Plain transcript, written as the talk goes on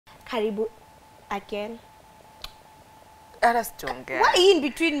Karibu again. Why in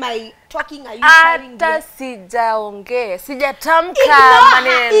between my talking are you sharing? Hata sijaongea. Sijatamka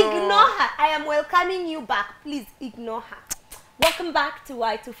maneno. Ignore her. I am welcoming you back. Please ignore her. Welcome back to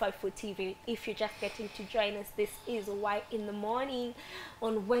Y254 TV. If you're just getting to join us, this is Y in the morning.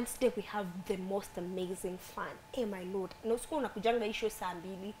 On Wednesday, we have the most amazing fun. Hey, my lord. No school nakujanga isho saa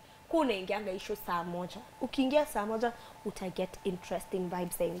mbili. Kuna ingianga isho saa moja. Ukiingia saa moja, uta get interesting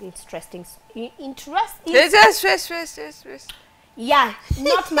vibes and interesting. Yes. Yeah,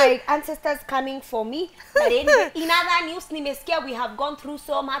 not my ancestors coming for me. But anyway, in other news, nimesikia we have gone through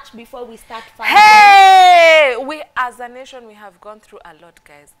so much before we start fighting. Hey! We as a nation, we have gone through a lot,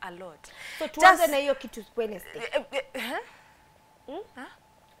 guys. A lot. So tuanze na hiyo kitu Wednesday.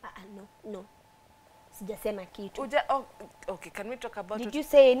 No. Sijasema kitu. Okay, can we talk about Did you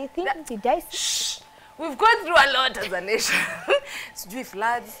say anything? Did I say? Shh. We've gone through a lot as a nation. Sijui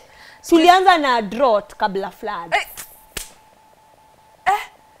floods. Tulianza na drought kabla floods.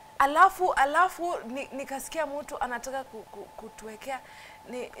 Alafu nikasikia mtu anataka kutuwekea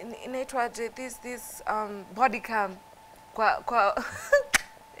inaitwa this body cam kwa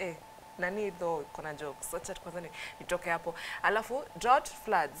nani though kuna jokes. Acha kwanza nitoke hapo. Alafu drought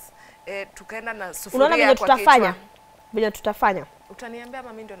floods. Tukaenda na sufuria kwa kichwa. Unaona vile tutafanya? Utaniambia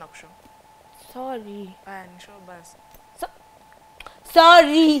mami ndio nakushow. Sorry. Ni show basi.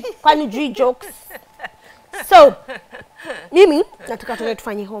 Sorry. Kwani jui jokes. So, mimi nataka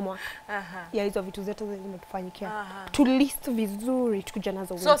tufanye homework. Ya hizo vitu zetu zimetufanyikia. To list vizuri tukuja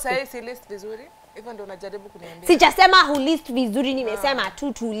nazo. So sasa si list vizuri? Hivyo ndio unajaribu kuniambia. Sijasema hu list vizuri, nimesema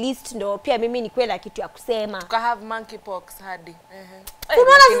tu to list ndo pia mimi nikuwe na kitu ya kusema. Tuka have monkeypox hadi.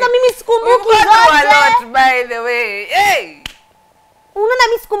 Unaona sasa mimi sikumbuki zote. A lot by the way. Hey. Unaona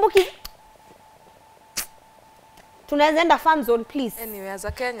mimi sikumbuki. Tunaweza enda fan zone please. Anyway, as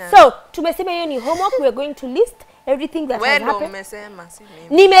a Kenyan. So, tumesema hiyo ni homework. We are going to list everything that has happened. Umesema si mimi.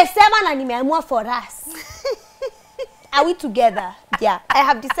 Nimesema na nimeamua for us. Are we together? Yeah, I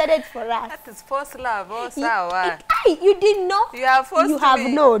have decided for us. That is first love. Oh, sawa. You didn't know? You are forced You to have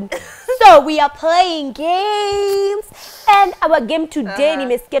be. known. So, we are playing games. And our game today,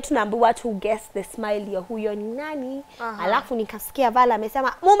 nimesikia tunaambiwa to guess the smile ya huyo ni nani. Alafu nikasikia Vala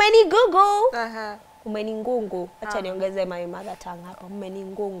amesema, "Mumeni Google." Mumeni ngungu. Acha niongeze my mother tongue hapa. Mumeni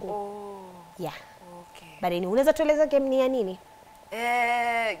ngungu. Oh. Yeah. Okay. But unaweza tueleza game ni ya nini?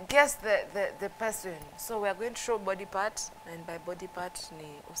 Guess the person. So we are going to show body part, and by body part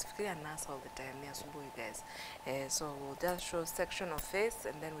ni usifikiria nas all the time ni asubuhi guys. So we'll just show section of face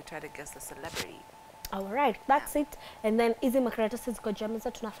and then we try to guess the celebrity. All right, that's it. And then hizi makaratasi ziko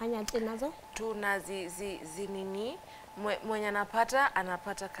jameza tunafanya aje nazo? Nini mwenye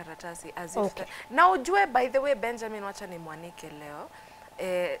anapata karatasi as if okay. Na ujue by the way Benjamin wacha ni mwanike leo.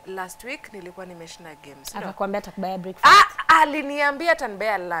 Last week nilikuwa nimeshinda games. Akakwambia atakubaya breakfast. Aliniambia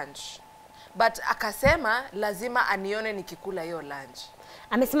atanibaya lunch. But akasema lazima anione nikikula hiyo lunch.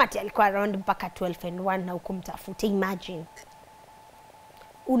 Amesema ati alikuwa around mpaka 12 and 1 na ukumtafuta. Imagine.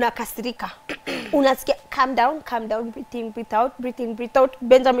 Unakasirika. Unasikia calm down, breathe in, breathe out, breathe in, breathe out.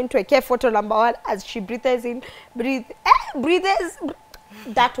 Benjamin tuwekea photo number 1 as she breathes in, breathes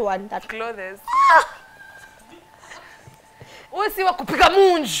that one, that clothes. Usi wa kupiga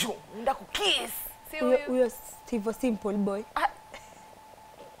munju, nda kukiss. Huyo Steve simple boy.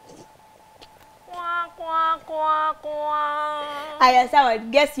 Kwa. Aya sawa,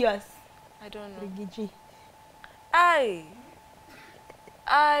 guess yours. I don't know. Rigiji.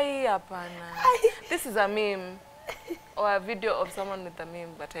 Ai hapana. This is a meme or a video of someone with a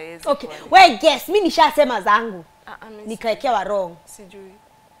meme but I is. Okay, we guess, mimi nishasema zangu. Nikaekewa wrong. Sijui.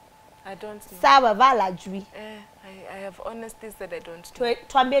 I don't know. Sawa Vala jui. I have honestly said I don't know.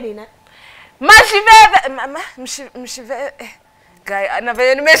 Tuambie nini? Mshiveve. Guy,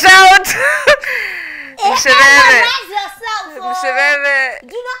 anavyo nimeshout. Mshiveve. Mshiveve.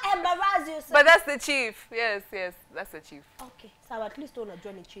 Do not embarrass yourself. But that's the chief. Yes, that's the chief. Okay, sawa, at least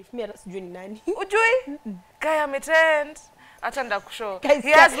unajua ni chief. Mimi sijui ni nani. Ujui? Guy ametrend. Acha ndakushow.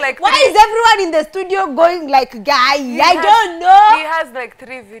 He has like why is everyone in the studio going like guy? I don't know. He has like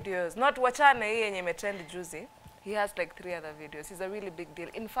 3 videos. Not wachana hii yenye imetrend juzi. He has like 3 other videos. He's a really big deal.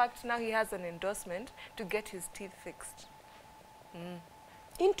 In fact, now he has an endorsement to get his teeth fixed.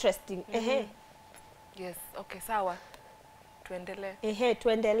 Interesting. Yes. Okay, sawa. Tuendelee.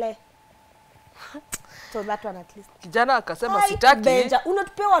 Tuendelee. So that one at least. Kijana akasema sitaki. Benja,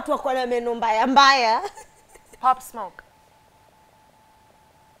 unatupea watu wako na meno mbaya. Pop smoke.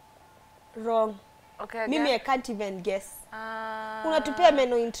 Wrong. Okay, mimi I can't even guess. Unatupea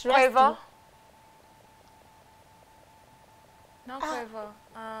meno interesting. No, Quavo.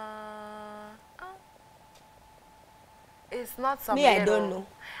 It's not some Me, I don't know.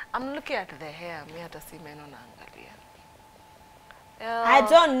 I'm looking at the hair. Me hata si meno naangalia. I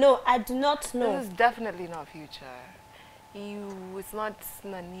don't know. I do not know. This is definitely not future. It's not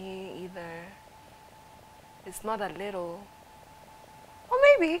Nani either. It's not a little. Or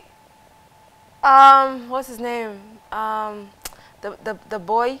maybe. What's his name? The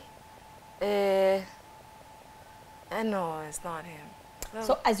boy. No, it's not him. No.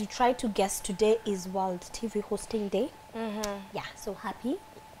 So as you try to guess, today is World TV Hosting Day. Yeah, so happy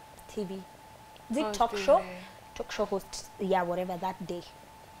TV. Is it talk show? Day. Talk show host, yeah, whatever that day.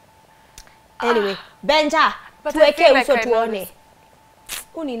 Anyway, Benja, but I feel tuweke like uso I know tuone. this.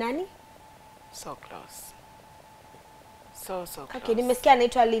 Uni nani? So close. So close. Okay, nimesikia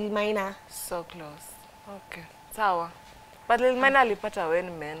anaitwa Lil Maina. So close. Okay. Sawa. But Lil Maina alipata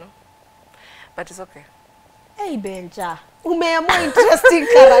weni meno. But it's okay. Hey Benja, umeamua interesting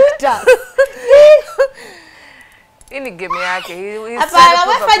character. Hii ni game yake. Hapana,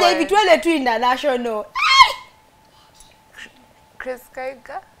 wafanya hivi tuele tu international. Chris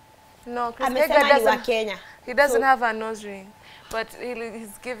Kaiga? No, Chris Amesema Kaiga ni wa doesn't. Kenya. He doesn't have a nose ring. But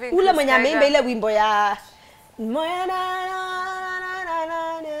he's giving Ule mwenye ameimba ile wimbo ya moya na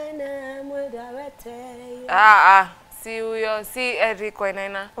mweda wete. Si huyo, si Eric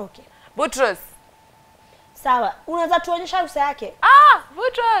Wainaina. Okay. Butros. Sawa, unaweza tuonyesha uso yake?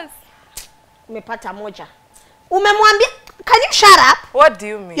 Butros. Umepata moja. Umemwambia, can you shut up? What do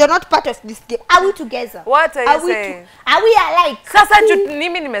you mean? You're not part of this game. Are we together? What are you saying? Are we alike? Sasa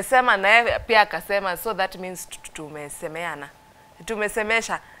mimi nimesema naye pia akasema, so that means tumesemeana.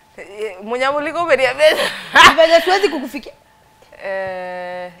 Tumesemesha. Munyamuliko umeniambia. Vile siwezi kukufikia.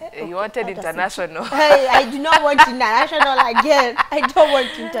 You wanted international. Hey, I do not want international again. I don't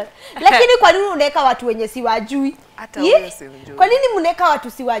want international. Lakini kwa nini unaweka watu wenye siwajui? Hata wewe simjui. Kwa nini mnaweka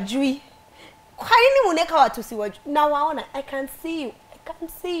watu siwajui? Kwa nini mnaweka watu siwajui? Na waona, I can see you. I can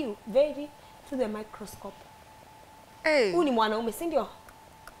see you very through the microscope. Hey. Huyu ni mwanaume, si ndio?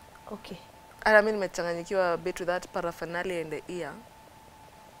 Okay. Ara mimi nimechanganyikiwa a bit with that paraphernalia in the ear.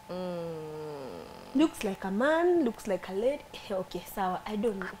 Looks like a man, looks like a lady. Okay, sawa. I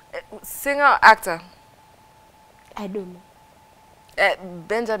don't know. Singer or actor? I don't know.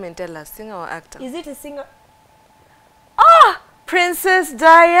 Benjamin, tell us, singer or actor? Is it a singer? Princess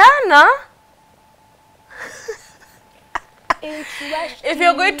Diana? If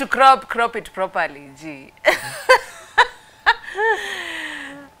you're going to crop it properly, gee.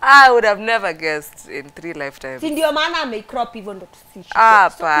 I would have never guessed in 3 lifetimes. Si ndio maana amecrop hivyo ndo tusishike. Pana.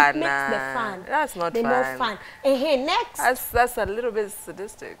 So it makes the fun. That's not the fun. more fun. Next. That's a little bit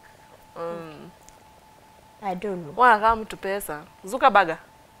sadistic. I don't know. Wana kama mtu pesa. Zuckerberg.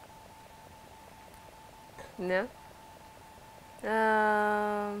 No.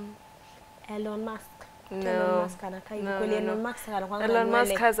 Elon Musk. No. Elon Musk anakaa hivi. Kweli Elon Musk anakuanga Elon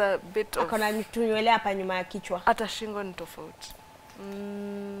Musk has a bit of. Akona nitunywele hapa nyuma ya kichwa. Hata shingo ni tofauti.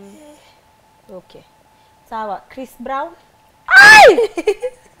 Okay. Sawa, Chris Brown. Ai!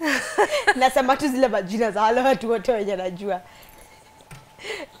 Nasema tu zile majina za wale watu wote wenye najua.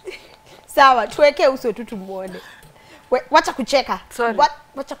 Sawa, tuweke uso tu tumuone. Wacha kucheka. Sorry.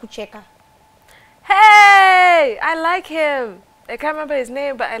 Wacha kucheka. Hey! I like him. I can't remember his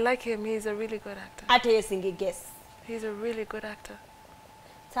name, but I like him. He's a really good actor. Hata yeye singe guess. He's a really good actor.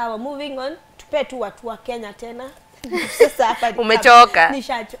 Sawa, moving on. Tupe tu watu wa Kenya tena. Sasa hapa umechoka.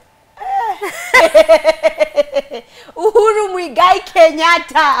 Nishacho. Uhuru Muigai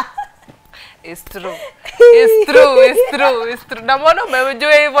Kenyatta. It's true. It's true. It's true. It's true. Na mbona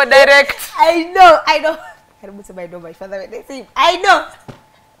umejua hivyo direct? I know. Karibu sema I know my father when they say I know.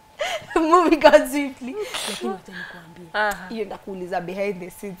 Moving on swiftly. Lakini wacha nikuambie. Hiyo ndakuuliza behind the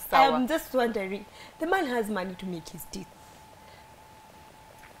scenes. I'm just wondering. The man has money to make his teeth.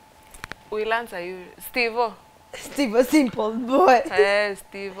 We'll answer you. Steve-O. Steve-O, simple boy.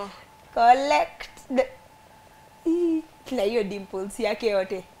 Steve-O. Collect the... Na hiyo dimples yake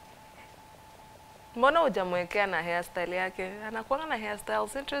yote. Mbona hujamwekea na hairstyle yake? Anakuwa na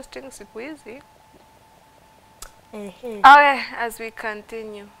hairstyles interesting siku hizi. Okay, as we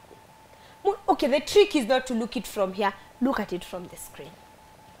continue. Okay, the trick is not to look it from here. Look at it from the screen.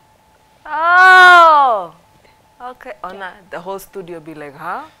 Oh! Okay. Ona, the whole studio be like,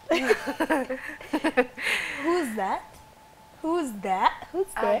 huh? Who's that? Who's that?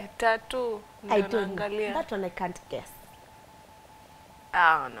 Who's that? Tattoo. I don't know. That one I can't guess.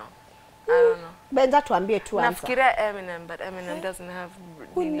 I don't know. Benza tuambie tu answer. Nafikiria Eminem, but Eminem doesn't have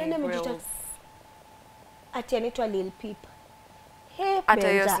grills. Ati anaitwa Lil Peep. Hey,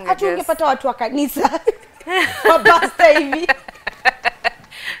 Benza. Ati ungepata watu wa kanisa. Mabasta hivi.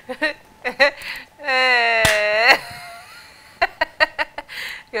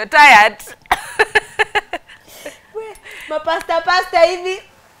 tired. Mapasta hivi.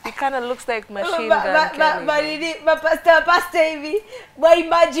 He kind of looks like machine gun Kelly. Mapasta hivi.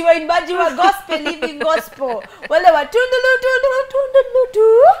 Waimbaji wa gospel hivi gospel. Wale wa tundulu.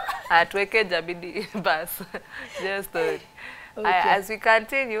 Atweke jabidi bas. Just story. Okay. As we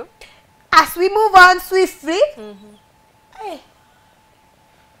continue. As we move on swiftly. Hey.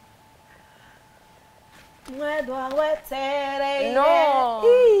 No.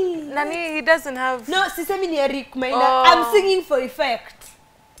 Nani, he doesn't have... No, sisemi ni Eric Maina. I'm singing for effect.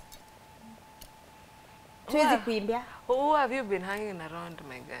 Tuwezi kuimbia. Who have you been hanging around,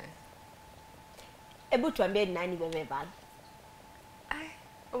 my guy? Ebu tuambie ni nani wamevaa.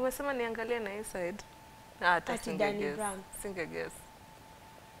 Umesema niangalie na hii side. Singe guess.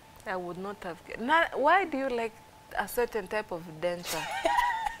 I would not have guessed. Why do you like a certain type of denture?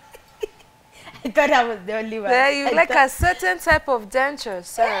 I thought I was the only one. Yeah, you like a certain type of denture,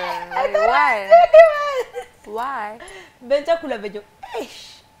 sir. Why? Why? Denture kula vejo.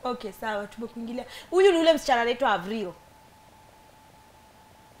 Okay, sawa, tumekuingilia. Huyu ni ule msichana anaitwa Avril.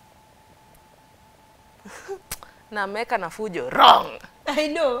 Na meka na fujo. Wrong. I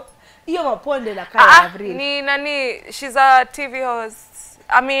know. Hiyo maponde la kaya Avril. Ni nani? She's a TV host.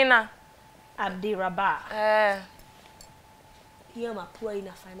 Amina. Abdiraba. Hiyo mapua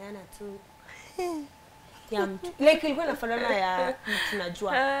inafanana tu. Ya mtu. Like ilikuwa inafanana ya mtu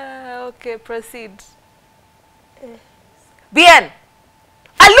najua. Okay, proceed. Bien.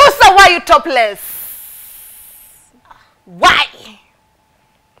 Alusa, why you topless? Why?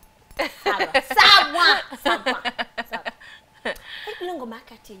 Sawa. Ile ngoma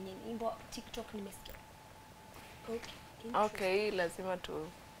kati yenye imbo TikTok nimesikia. Okay, lazima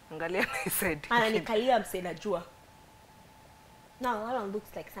tu angalia na side. Ananikalia mse najua. No, that one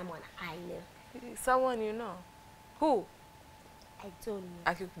looks like someone I know. Someone you know? Who? I don't know.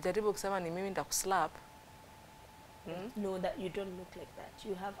 Akijaribu kusema ni mimi nitakuslap. No, that you don't look like that.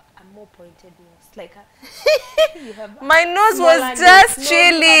 You have a more pointed nose. Like you have my nose was just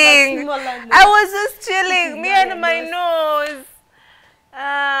chilling. I was just chilling. Me and my nose.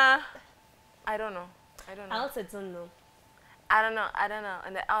 I don't know. I also don't know. I don't know.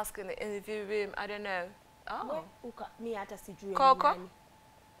 And I asked in the interview room, I don't know. Oh. Me hata sijui. Coco?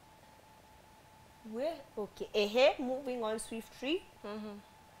 Okay. Moving on swiftly.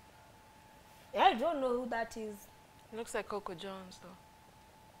 I don't know who that is. It looks like Coco Jones, though.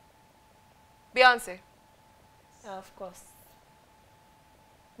 Beyonce. Of course.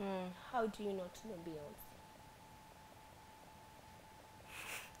 How do you not know Beyonce?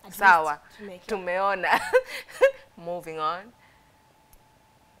 Sawa. Tumeona. Moving on.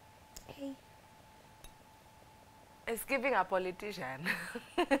 Hey. It's giving a politician.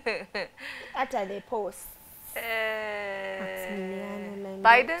 At the post.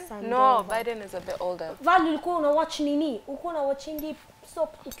 Biden? No, Biden is a bit older. Val, ulikuwa unawatch nini? Ulikuwa unawatchingi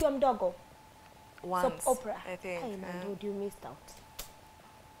soap ukiwa mdogo? Once, soap opera. I think. Hey man, dude, you missed out.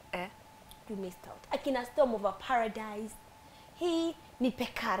 You missed out. Akina Storm over Paradise. He ni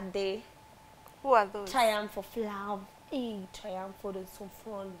Pecarde. Who are those? Triumph of Love. Triumph for the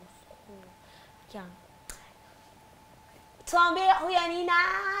Sofron. Yeah. Tuambie huya ni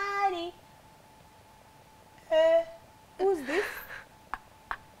nani? Who's this?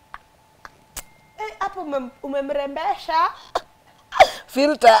 Hapo umemrembesha.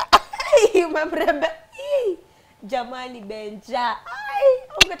 Filter. Umemrembe. Jamani Benja.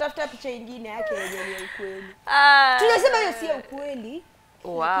 Ungetafuta picha nyingine yake yenye ni ukweli. Tunasema hiyo si ukweli.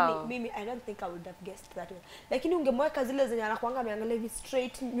 Wow. Lakini mimi I don't think I would have guessed that way. Lakini ungemweka zile zenye anakuanga ameangalia hivi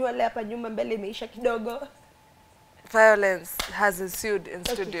straight, nywele hapa nyuma mbele imeisha kidogo. Violence has ensued in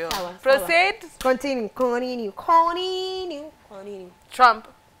studio. Sawa, proceed. Sawa. Continue. Trump.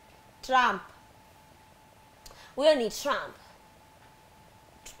 Huyo ni Trump.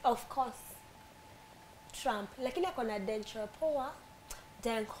 Of course. Trump. Lakini ako na denture poa.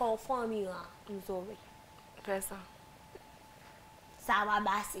 Dental formula nzuri. Pesa. Sawa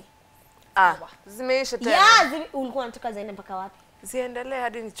basi. Zimeisha tena. Yeah, ulikuwa unataka zaende mpaka wapi? Ziendelee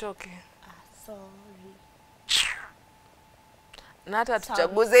hadi nichoke. Sorry. Na hata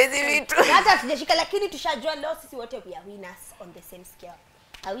tuchaguze hizi vitu. Hata tujashika lakini tushajua leo sisi wote we are winners on the same scale.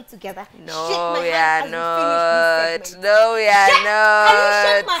 Are we together? No, we are not. No, we are not. Can you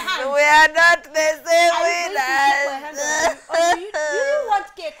shake my hand? We are not the same winners. Do you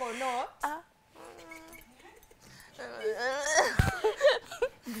want cake or not?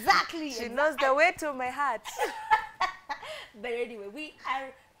 Exactly. She knows the way to my heart. But anyway, we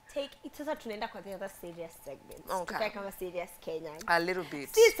are take it sasa tunaenda kwa the other serious segments. Okay. Tukae kama serious Kenyan. A little bit.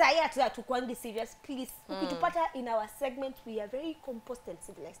 Si sahi hatukuangi serious, please. Ukitupata in our segment, we are very composed and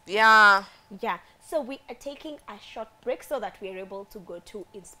civilized. Yeah. Yeah, so we are taking a short break so that we are able to go to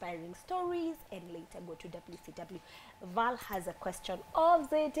inspiring stories and later go to WCW. Val has a question of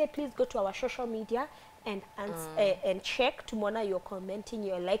the day. Please go to our social media and answer, and check. Tomorrow you're commenting,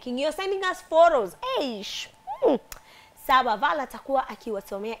 you're liking, you're sending us photos. Eish. Sawa, Val atakuwa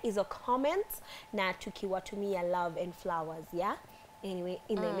akiwasomea hizo comments na tukiwatumia love and flowers, yeah? Anyway,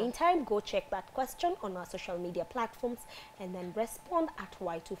 in the meantime, go check that question on our social media platforms and then respond at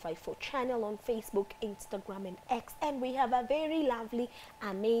Y254 channel on Facebook, Instagram, and X. And we have a very lovely,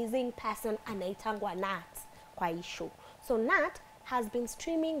 amazing person, anaitangwa Nat, kwa hii show. So Nat has been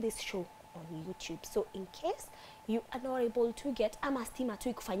streaming this show on YouTube. So in case you are not able to get ama stima tu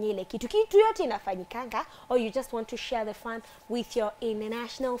ikufanyia ile kitu yote inafanyikanga, or you just want to share the fun with your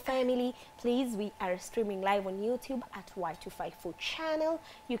international family, please, we are streaming live on YouTube at Y254 channel.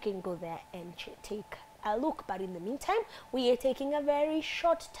 You can go there and take a look. But in the meantime, we are taking a very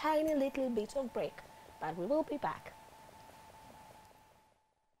short, tiny little bit of break, but we will be back.